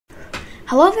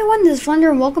Hello everyone, this is Slender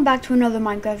and welcome back to another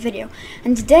Minecraft video.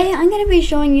 And today I'm going to be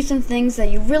showing you some things that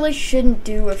you really shouldn't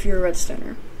do if you're a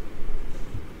redstoner.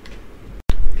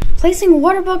 Placing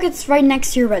water buckets right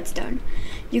next to your redstone.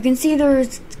 You can see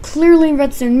there's clearly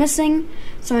redstone missing,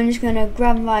 so I'm just going to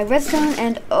grab my redstone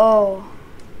and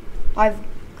I've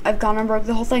gone and broke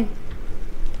the whole thing.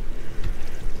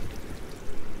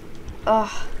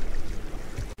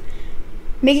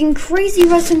 Making crazy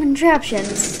redstone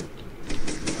contraptions.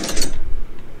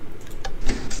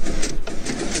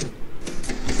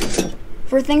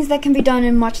 For things that can be done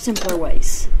in much simpler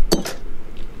ways.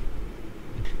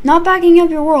 Not backing up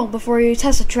your world before you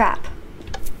test a trap.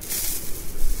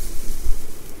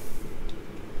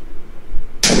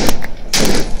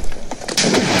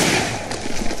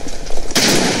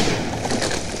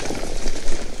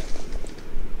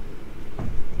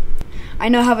 I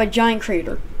now have a giant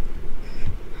crater.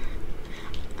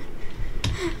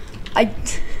 I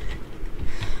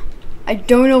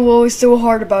don't know what was so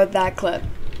hard about that clip.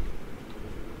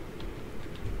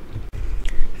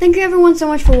 Thank you everyone so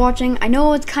much for watching. I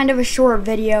know it's kind of a short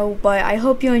video, but I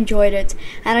hope you enjoyed it,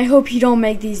 and I hope you don't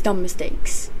make these dumb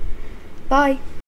mistakes. Bye.